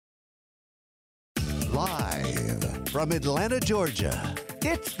Live from Atlanta, Georgia,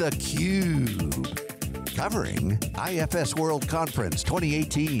 it's theCUBE. Covering IFS World Conference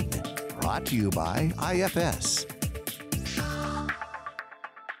 2018. Brought to you by IFS.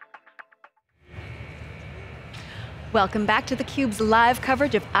 Welcome back to theCUBE's live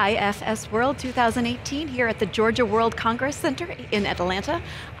coverage of IFS World 2018 here at the Georgia World Congress Center in Atlanta.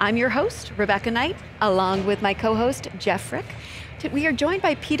 I'm your host, Rebecca Knight, along with my co-host, Jeff Frick. We are joined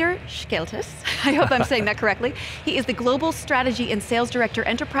by Peter Scheltus. I hope I'm saying that correctly. He is the Global Strategy and Sales Director,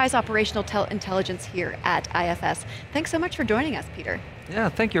 Enterprise Operational Intelligence here at IFS. Thanks so much for joining us, Peter. Yeah,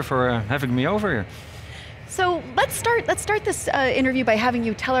 thank you for having me over here. So let's start this interview by having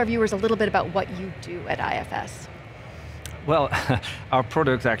you tell our viewers a little bit about what you do at IFS. Well, our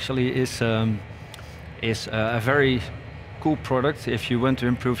product actually is a very cool product if you want to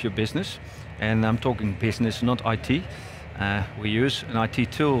improve your business. And I'm talking business, not IT. We use an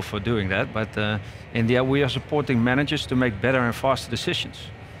IT tool for doing that, but in the end we are supporting managers to make better and faster decisions.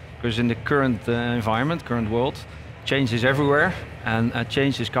 Because in the current environment, current world, change is everywhere, and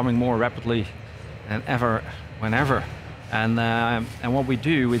change is coming more rapidly than ever, whenever. And what we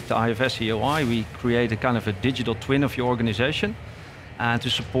do with the IFS EOI, we create a kind of a digital twin of your organization to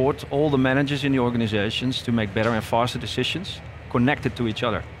support all the managers in the organizations to make better and faster decisions connected to each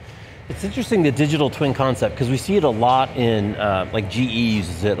other. It's interesting, the digital twin concept, because we see it a lot in, like GE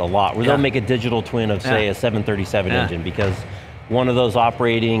uses it a lot, where they'll make a digital twin of, say, a 737 engine, because one of those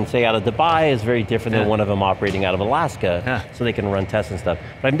operating, say, out of Dubai is very different than one of them operating out of Alaska, so they can run tests and stuff.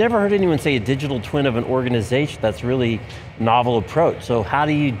 But I've never heard anyone say a digital twin of an organization. That's really novel approach. So how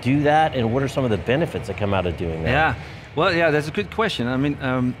do you do that, and what are some of the benefits that come out of doing that? Yeah, well, yeah, that's a good question. I mean,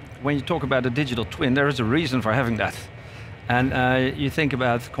 when you talk about a digital twin, there is a reason for having that. And you think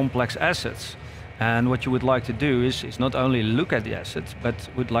about complex assets, and what you would like to do is not only look at the assets, but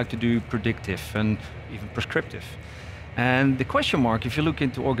would like to do predictive and even prescriptive. And the question mark, if you look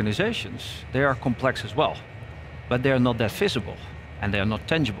into organizations, they are complex as well, but they are not that visible, and they are not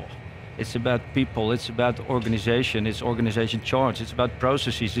tangible. It's about people, it's about organization, it's organization charge, it's about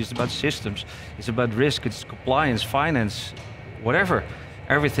processes, it's about systems, it's about risk, it's compliance, finance, whatever.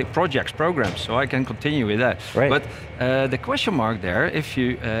 Everything, projects, programs, so I can continue with that. Right. But the question mark there, if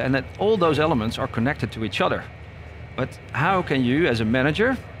you, and that all those elements are connected to each other. But how can you, as a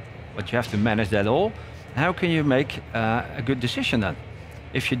manager, but you have to manage that all, how can you make a good decision then,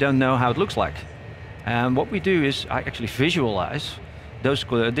 if you don't know how it looks like? And what we do is I actually visualize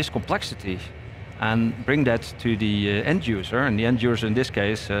this complexity and bring that to the end user, and the end user in this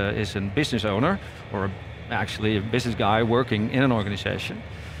case is a business owner, or actually a business guy working in an organization.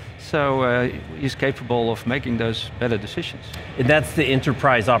 So he's capable of making those better decisions. And that's the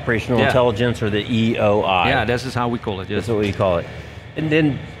Enterprise Operational Intelligence, or the EOI. Yeah, this is how we call it, yes. That's what we call it. And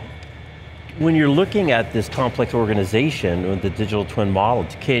then, when you're looking at this complex organization with the digital twin model,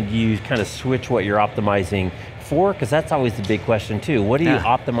 can you kind of switch what you're optimizing for? Because that's always the big question too. What are you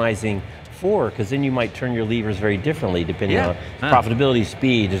optimizing for? Because then you might turn your levers very differently depending on profitability,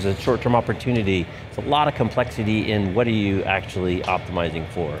 speed, there's a short-term opportunity. It's a lot of complexity in what are you actually optimizing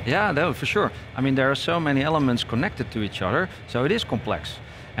for? Yeah, no, for sure. I mean, there are so many elements connected to each other, so it is complex.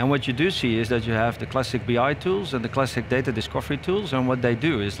 And what you do see is that you have the classic BI tools and the classic data discovery tools, and what they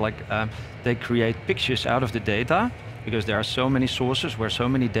do is like, they create pictures out of the data, because there are so many sources, where so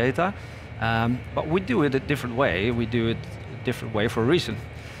many data, but we do it a different way. We do it a different way for a reason,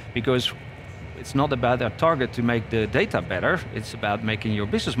 because it's not about our target to make the data better, it's about making your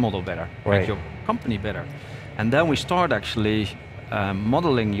business model better, make your company better. And then we start actually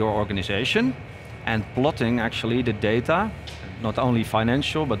modeling your organization and plotting actually the data, not only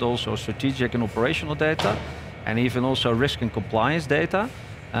financial, but also strategic and operational data, and even also risk and compliance data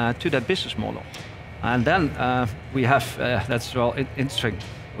to that business model. And then we have, that's well interesting,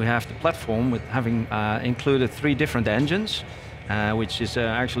 we have the platform with having included 3 different engines, which is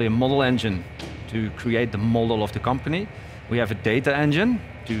actually a model engine to create the model of the company. We have a data engine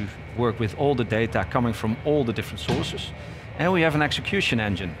to work with all the data coming from all the different sources. And we have an execution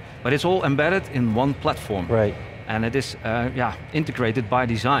engine, but it's all embedded in one platform. Right. And it is integrated by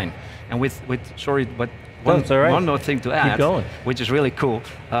design. And with sorry, but one more thing to add, which is really cool,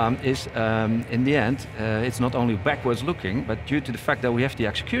 is in the end, it's not only backwards looking, but due to the fact that we have the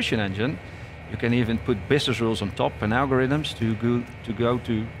execution engine, you can even put business rules on top and algorithms to go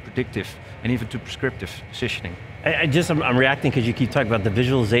to predictive and even to prescriptive decisioning. I'm reacting because you keep talking about the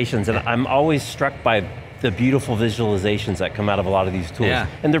visualizations, and I'm always struck by the beautiful visualizations that come out of a lot of these tools. Yeah.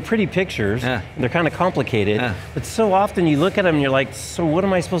 And they're pretty pictures, and they're kind of complicated, but so often you look at them and you're like, so what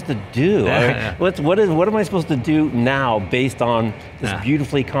am I supposed to do? What am I supposed to do now based on this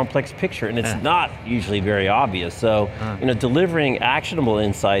beautifully complex picture? And it's not usually very obvious. So, delivering actionable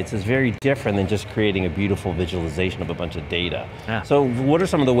insights is very different than just creating a beautiful visualization of a bunch of data. So what are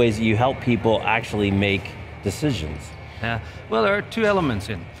some of the ways that you help people actually make decisions? Well, there are two elements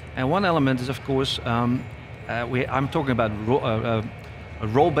in. And one element is, of course, I'm talking about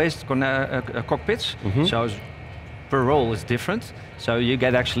role-based cockpits. So per role is different. So you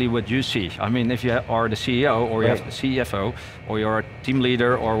get actually what you see. I mean, if you are the CEO, or you have the CFO, or you're a team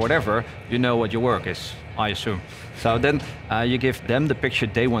leader, or whatever, you know what your work is, I assume. So then you give them the picture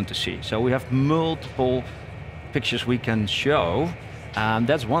they want to see. So we have multiple pictures we can show, and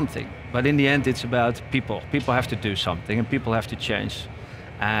that's one thing. But in the end, it's about people. People have to do something, and people have to change.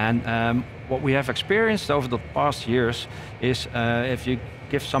 And what we have experienced over the past years is if you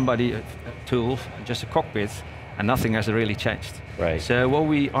give somebody a tool, just a cockpit, and nothing has really changed. Right. So what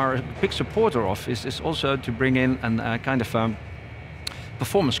we are a big supporter of is also to bring in a kind of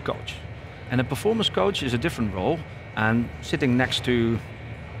performance coach. And a performance coach is a different role, and sitting next to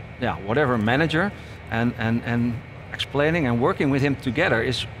whatever manager, and explaining and working with him together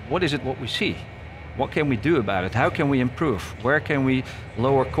is what we see? What can we do about it? How can we improve? Where can we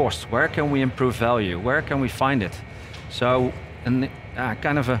lower costs? Where can we improve value? Where can we find it? So,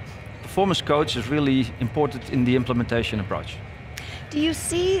 kind of a performance coach is really important in the implementation approach. Do you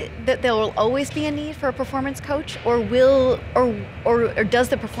see that there will always be a need for a performance coach, or does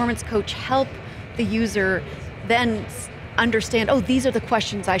the performance coach help the user then understand, oh, these are the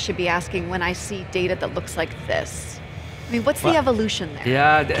questions I should be asking when I see data that looks like this? I mean, what's the evolution there?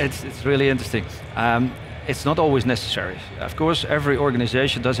 Yeah, it's really interesting. It's not always necessary. Of course, every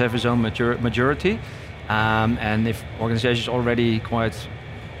organization does have its own maturity, and if organizations are already quite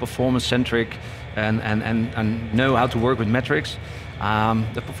performance-centric and know how to work with metrics,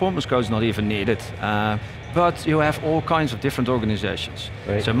 the performance coach is not even needed. But you have all kinds of different organizations.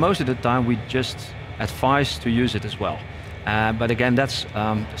 Right. So most of the time we just advise to use it as well. But again, that's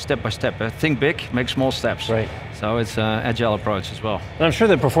step by step. Think big, make small steps. Right. So it's an agile approach as well. And I'm sure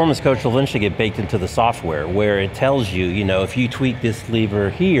the performance coach will eventually get baked into the software, where it tells you, if you tweak this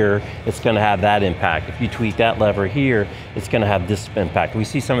lever here, it's going to have that impact. If you tweak that lever here, it's going to have this impact. We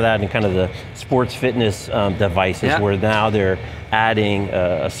see some of that in kind of the sports fitness devices, where now they're adding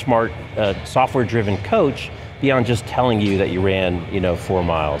a smart software-driven coach beyond just telling you that you ran 4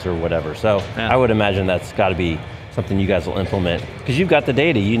 miles or whatever. So I would imagine that's got to be something you guys will implement, because you've got the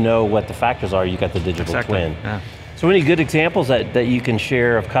data, you know what the factors are, you got the digital twin. Yeah. So any good examples that you can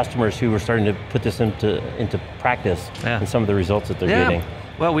share of customers who are starting to put this into practice and some of the results that they're getting?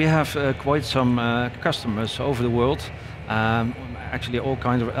 Well, we have quite some customers over the world, actually all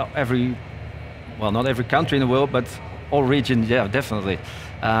kinds of, not every country in the world, but all regions, definitely.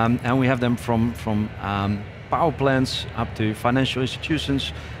 And we have them from power plants up to financial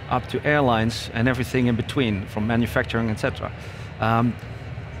institutions, up to airlines and everything in between, from manufacturing, etc.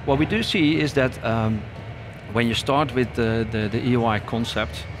 What we do see is that when you start with the EOI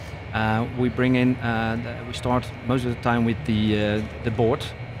concept, we bring in, we start most of the time with the board,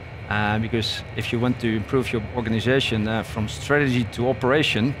 because if you want to improve your organization from strategy to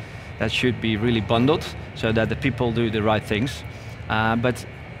operation, that should be really bundled so that the people do the right things. But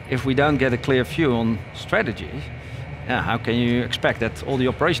if we don't get a clear view on strategy, how can you expect that all the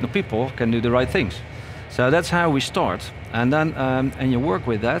operational people can do the right things? So that's how we start. And then and you work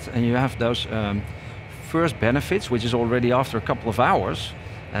with that, and you have those first benefits, which is already after a couple of hours,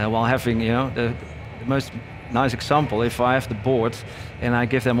 while having the most nice example. If I have the board and I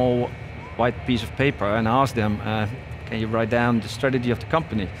give them all white piece of paper and ask them, can you write down the strategy of the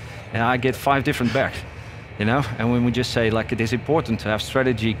company? And I get 5 different back. And when we just say like it is important to have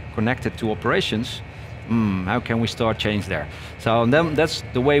strategy connected to operations, how can we start change there? So then that's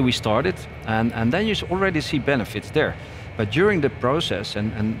the way we started, and then you already see benefits there. But during the process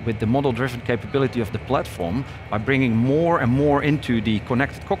and with the model-driven capability of the platform, by bringing more and more into the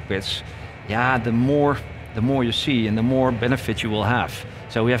connected cockpits, the more you see and the more benefits you will have.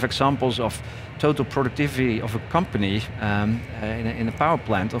 So we have examples of total productivity of a company in a power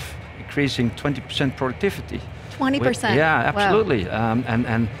plant of increasing 20% productivity. 20%? Yeah, absolutely. Wow.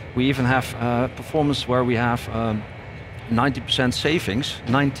 And we even have performance where we have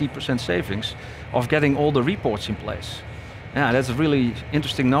 90% savings of getting all the reports in place. Yeah, that's really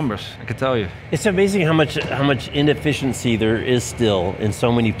interesting numbers, I can tell you. It's amazing how much inefficiency there is still in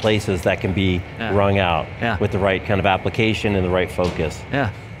so many places that can be wrung out with the right kind of application and the right focus.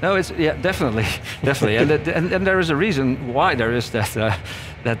 Yeah. No, it's definitely, definitely, and there is a reason why there is that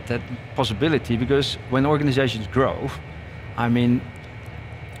that possibility, because when organizations grow, I mean,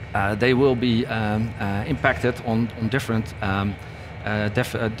 they will be impacted on different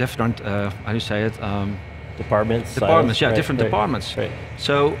different how do you say it? Departments. Departments, silos, yeah, right, different right, departments. Right.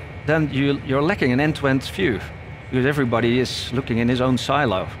 So then you're lacking an end-to-end view, because everybody is looking in his own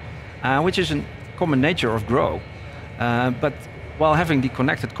silo, which is a common nature of grow. But while having the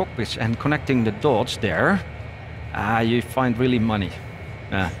connected cockpits and connecting the dots there, you find really money.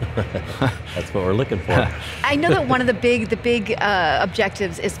 Yeah. That's what we're looking for. I know that one of the big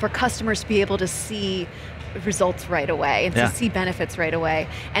objectives is for customers to be able to see results right away and to see benefits right away.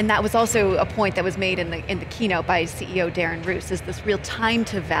 And that was also a point that was made in the keynote by CEO Darren Roos, is this real time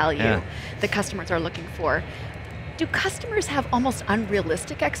to value that customers are looking for. Do customers have almost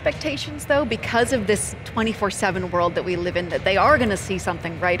unrealistic expectations though, because of this 24/7 world that we live in, that they are going to see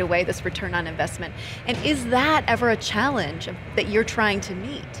something right away, this return on investment? And is that ever a challenge that you're trying to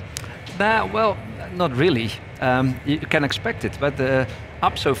meet? Well, not really. You can expect it, but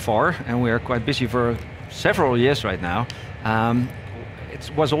up so far, and we are quite busy for several years right now,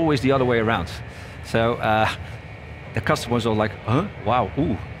 it was always the other way around. So the customers are like, huh? Wow,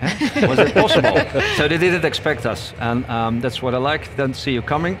 ooh, was it possible? So they didn't expect us, and that's what I like. Then see you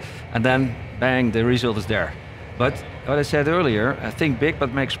coming, and then bang, the result is there. But what I said earlier, think big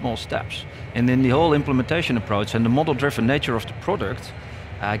but make small steps. And in the whole implementation approach and the model-driven nature of the product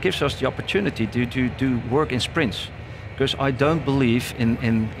gives us the opportunity to do work in sprints. Because I don't believe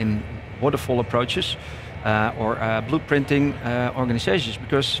in waterfall approaches or blueprinting organizations,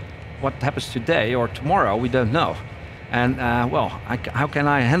 because what happens today or tomorrow we don't know. And well, how can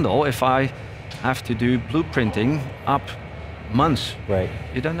I handle if I have to do blueprinting up months? Right.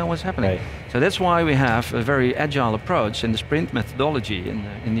 You don't know what's happening. Right. So that's why we have a very agile approach in the sprint methodology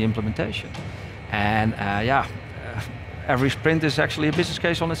in the implementation. And every sprint is actually a business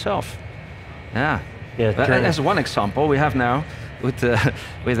case on itself. Yeah. As one example, we have now with a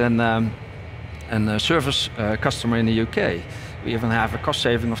service customer in the UK, we even have a cost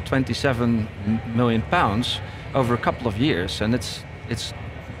saving of £27 million over a couple of years, and it's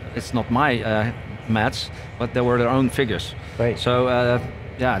not my maths, but they were their own figures. Right. So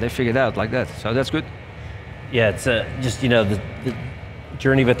they figured out like that. So that's good. Yeah, it's just, you know, the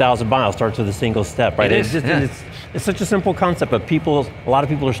journey of 1,000 miles starts with a single step, right? It is, it's such a simple concept, but a lot of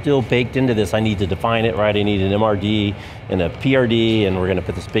people are still baked into this. I need to define it, right? I need an MRD and a PRD, and we're going to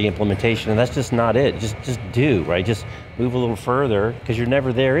put this big implementation, and that's just not it. Just do, right? Just move a little further, because you're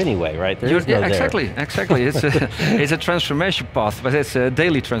never there anyway, right? There is no there. Exactly. It's a transformation path, but it's a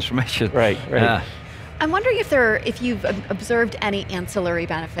daily transformation. Right. I'm wondering if you've observed any ancillary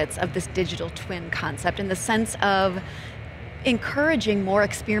benefits of this digital twin concept, in the sense of encouraging more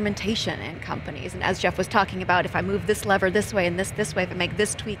experimentation in companies. And as Jeff was talking about, if I move this lever this way and this way, if I make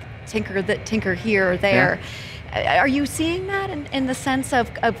this tweak, tinker here or there. Yeah. Are you seeing that in the sense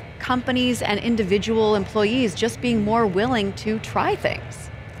of companies and individual employees just being more willing to try things?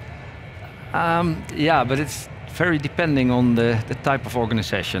 Yeah, but it's very depending on the type of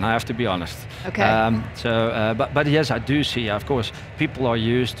organization, I have to be honest. Okay. But yes, I do see, of course, people are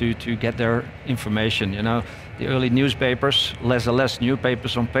used to get their information, you know. The early newspapers, less and less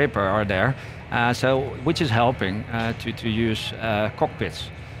newspapers on paper are there, which is helping to use cockpits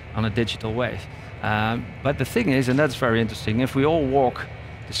on a digital way. But the thing is, and that's very interesting, if we all walk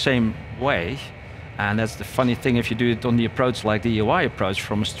the same way, and that's the funny thing, if you do it on the approach like the EOI approach,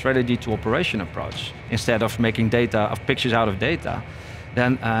 from a strategy to operation approach, instead of making pictures out of data,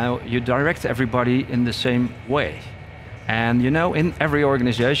 then you direct everybody in the same way. And you know, in every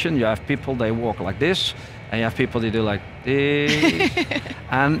organization, you have people, they walk like this, and you have people that do like this,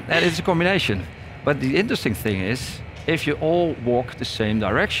 and that is a combination. But the interesting thing is, if you all walk the same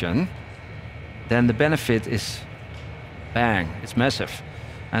direction, then the benefit is bang, it's massive.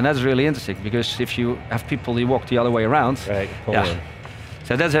 And that's really interesting, because if you have people who walk the other way around, so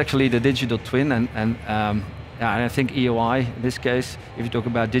that's actually the digital twin, and I think EOI, in this case, if you talk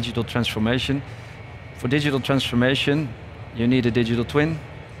about digital transformation, for digital transformation, you need a digital twin,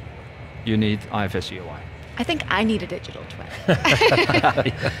 you need IFS EOI. I think I need a digital twin.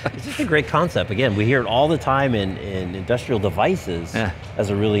 It's just a great concept. Again, we hear it all the time in industrial devices as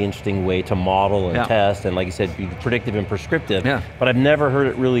a really interesting way to model and test, and like you said, be predictive and prescriptive. But I've never heard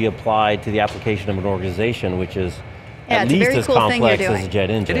it really applied to the application of an organization, which is at least as complex as a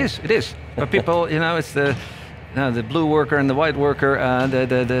jet engine. It is. But people, you know, it's the blue worker and the white worker,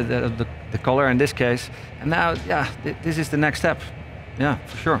 the color in this case, and now, this is the next step. Yeah,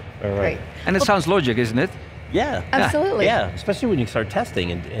 for sure. All right. And it sounds logic, isn't it? Yeah. Absolutely. Yeah, especially when you start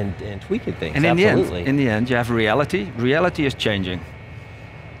testing and tweaking things. And absolutely. in the end, you have reality. Reality is changing.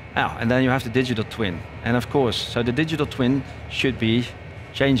 Now, and then you have the digital twin. And of course, so the digital twin should be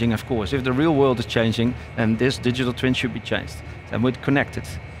changing, of course. If the real world is changing, then this digital twin should be changed. And we're connected.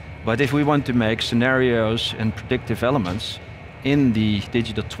 But if we want to make scenarios and predictive elements in the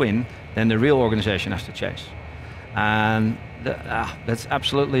digital twin, then the real organization has to change. And that's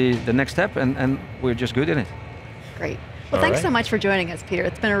absolutely the next step, and we're just good in it. Great. Well, thanks so much for joining us, Peter.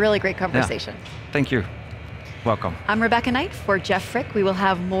 It's been a really great conversation. Yeah. Thank you. Welcome. I'm Rebecca Knight for Jeff Frick. We will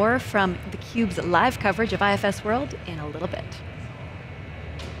have more from theCUBE's live coverage of IFS World in a little bit.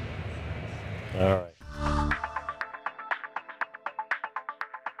 All right.